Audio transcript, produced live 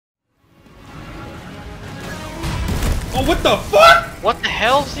Oh, what the fuck? What the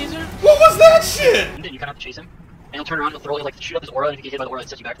hell, Caesar? What was that shit? You kind of have to chase him, and he'll turn around and he'll throw like shoot up his aura, and if you get hit by the aura, it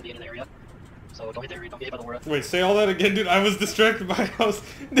sets you back to the end of the area. So don't get hit by the aura. Wait, say all that again, dude. I was distracted by house.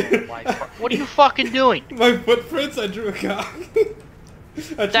 Dude, what are you fucking doing? My footprints. I drew a cock.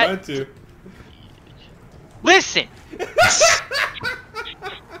 I tried to. Listen.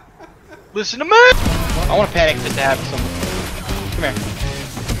 Listen to me. I want to panic just to have some. Come here.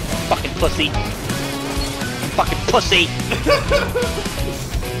 Fucking pussy. Fucking pussy.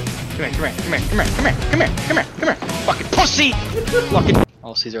 Come here. Fucking pussy. Fucking.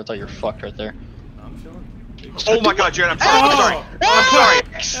 Oh, Caesar, I thought you were fucked right there. I'm chilling. Oh my god, Jared, I'm sorry.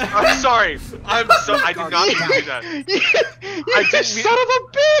 I'm sorry. I did not mean to do that. You son of a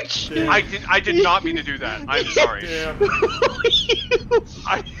bitch! I did not mean to do that. I'm sorry. Yeah.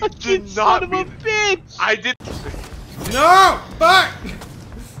 I did not mean son of a bitch! I did. No! Fuck!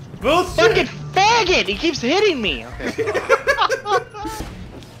 Bullshit! Fucking faggot! He keeps hitting me! Okay.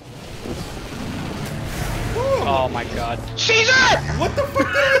 Oh my god. Caesar! What the fuck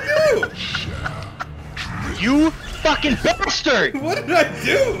did I do? You fucking bastard! What did I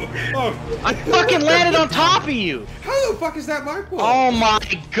do? Oh. I fucking landed on top of you! How the fuck is that my fault? Oh my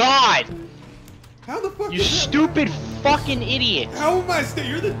god! How the fuck You is that? stupid fucking idiot! How am I still?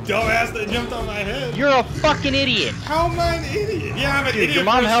 You're the dumbass that jumped on my head. You're a fucking idiot! How am I an idiot? Yeah, I'm an Dude, idiot. your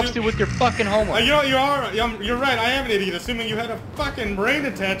mom helps you with your fucking homework. You know, you're right, I am an idiot, assuming you had a fucking brain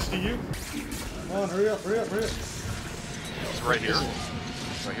attached to you. Come on, hurry up. It's right here.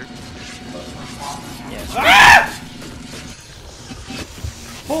 Right here. Yes. Ah!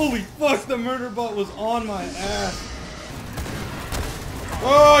 Holy fuck, the murder bot was on my ass.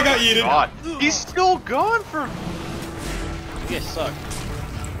 Oh, I got yeeted. God. He's still gone for. You guys suck.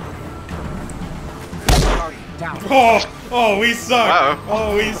 Oh, we suck. Wow.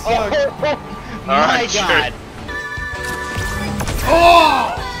 Oh, we suck. My god.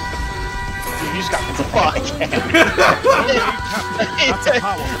 Oh! You just got fucked.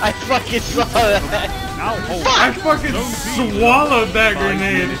 I fucking saw that. I fucking swallowed that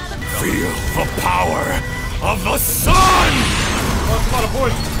grenade. Feel the power of the sun!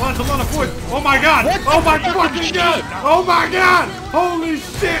 Launch a lot of voice. Oh my god. Oh my fucking god. Oh my god. Holy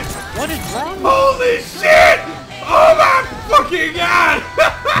shit. What is wrong? Holy shit. Oh my fucking god.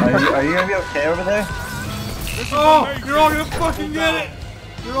 Are you gonna be okay over there? Oh, you're all gonna fucking get it.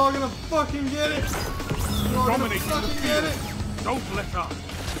 You're all gonna fucking get it. You're all gonna fucking get it. Don't let up.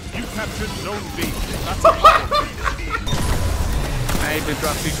 You captured Zone B. That's I need to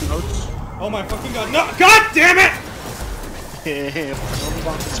drop these notes. Oh my fucking god. No, god damn it.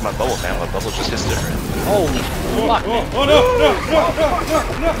 It's my bubble, man. My bubble just hits different. Holy fuck. Oh no.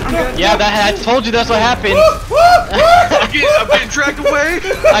 Yeah, I told you that's what happened. I'm getting dragged away.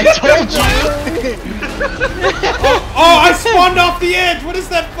 I told you. Oh, I spawned off the edge. What is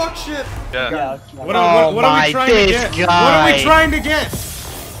that fuck shit? Yeah. What are we trying to get? What are we trying to get?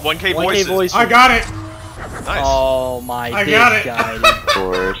 1K voices. I got it. Nice. Oh my I got it. guy. Of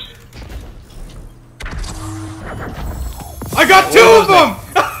course. I got two of them.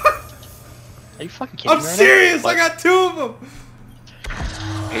 Are you fucking kidding me? I'm serious. I got two of them.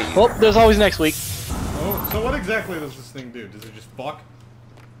 Well, there's always next week. Oh, so what exactly does this thing do? Does it just fuck?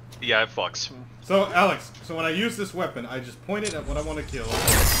 Yeah, it fucks. So, Alex, so when I use this weapon, I just point it at what I want to kill.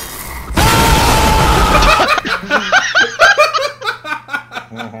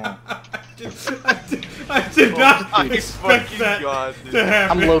 I did not expect that to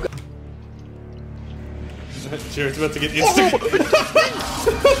happen. I'm low. Jared's about to get instant.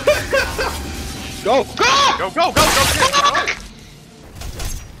 Go! Go!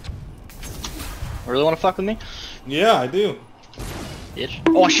 Really want to fuck with me? Yeah, I do. Bitch.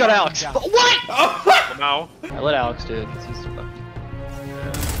 Oh, I shot Alex. What? No. I let Alex do it. He's fucking...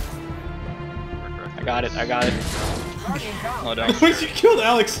 I got it. Oh, don't. Wait, you killed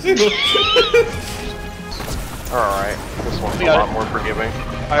Alex too. Alright. This one's We a got lot it. more forgiving.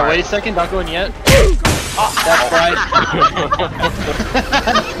 Alright, wait a second. Not going yet. That's right.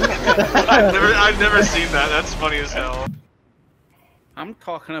 I've never seen that. That's funny as hell. I'm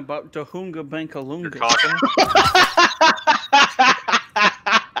talking about the Hunga Bankalunga. You're talking?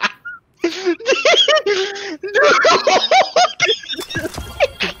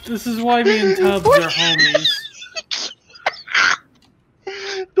 This is why me and Tubbs are homies.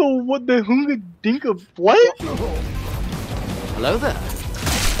 The Hunga Dinka what? Hello there.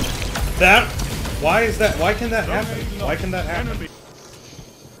 Why is that? Why can that happen? Why can that happen?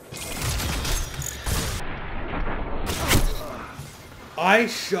 I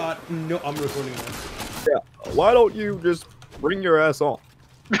shot no. I'm recording this. Yeah. Why don't you just bring your ass on?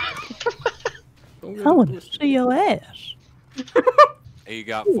 I want to see your ass. Hey, you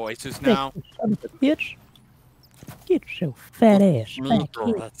got voices now? Son of a bitch. Get your fat ass back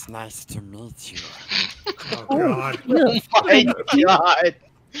here. It's nice to meet you. Oh god. Yeah. Oh my god.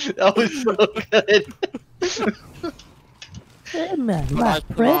 That was so good. In my life,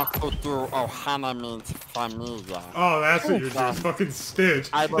 Fred. Ohana means familia. Oh, that's what you're doing. Fucking Stitch.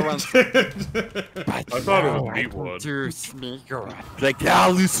 I will I thought it was Meatwood. introduce me, girl. Like, yeah,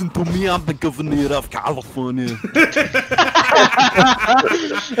 listen to me, I'm the governor of California.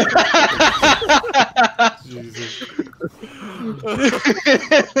 Jesus.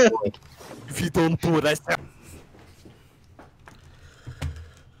 If you don't do it, I say.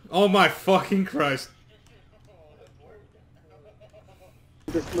 Oh my fucking Christ.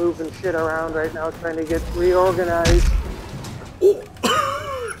 Just moving shit around right now, trying to get reorganized. Oh.